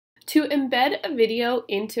To embed a video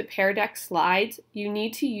into Peardeck slides, you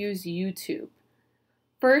need to use YouTube.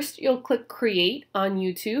 First, you'll click Create on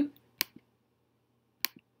YouTube.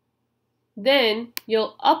 Then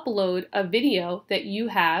you'll upload a video that you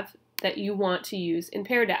have that you want to use in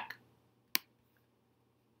Peardeck.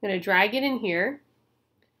 I'm going to drag it in here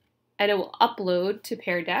and it will upload to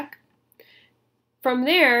Peardeck. From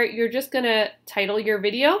there, you're just going to title your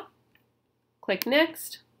video, click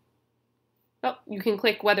Next. Oh, you can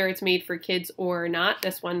click whether it's made for kids or not.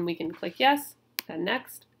 This one we can click Yes, then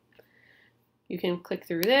Next. You can click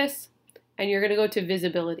through this and you're going to go to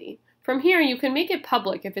Visibility. From here, you can make it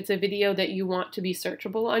public if it's a video that you want to be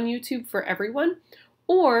searchable on YouTube for everyone,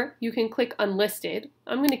 or you can click Unlisted.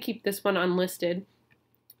 I'm going to keep this one unlisted.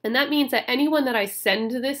 And that means that anyone that I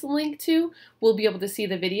send this link to will be able to see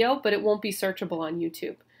the video, but it won't be searchable on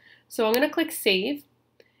YouTube. So I'm going to click Save,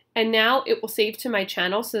 and now it will save to my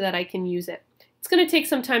channel so that I can use it. It's going to take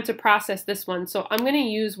some time to process this one, so I'm going to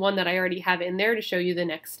use one that I already have in there to show you the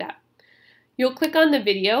next step. You'll click on the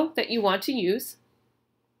video that you want to use.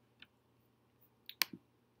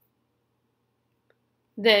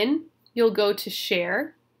 Then you'll go to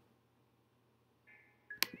Share.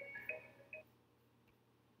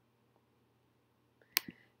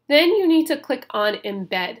 Then you need to click on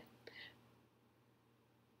Embed.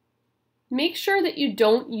 Make sure that you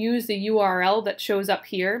don't use the URL that shows up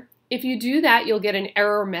here. If you do that, you'll get an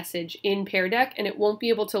error message in Peardeck and it won't be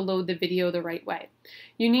able to load the video the right way.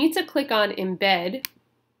 You need to click on Embed,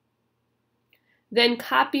 then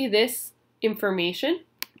copy this information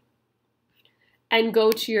and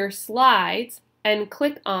go to your slides and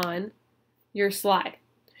click on your slide.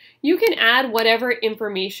 You can add whatever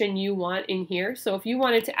information you want in here. So if you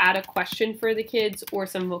wanted to add a question for the kids or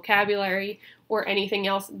some vocabulary or anything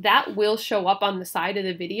else, that will show up on the side of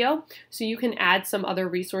the video. So you can add some other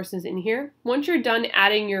resources in here. Once you're done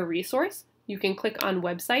adding your resource, you can click on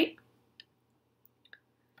Website.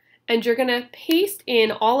 And you're gonna paste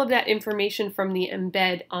in all of that information from the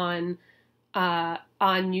embed on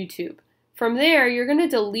YouTube. From there, you're gonna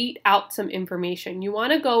delete out some information. You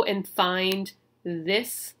wanna go and find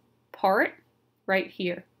this part right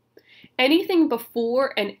here. Anything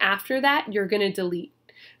before and after that, you're going to delete.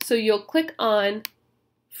 So you'll click on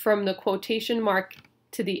from the quotation mark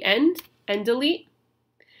to the end and delete,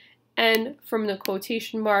 and from the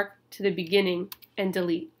quotation mark to the beginning and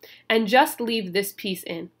delete, and just leave this piece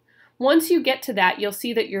in. Once you get to that, you'll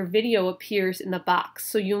see that your video appears in the box,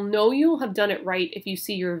 so you'll know you'll have done it right if you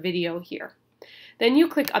see your video here. Then you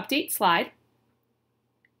click Update Slide.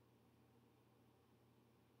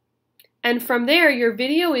 And from there, your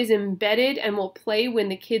video is embedded and will play when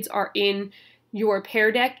the kids are in your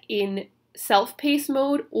Peardeck in self-paced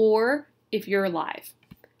mode or if you're live.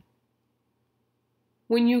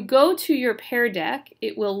 When you go to your Peardeck,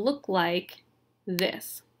 it will look like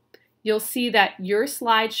this. You'll see that your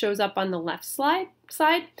slide shows up on the left side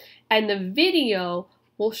and the video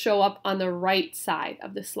will show up on the right side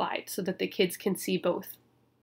of the slide so that the kids can see both.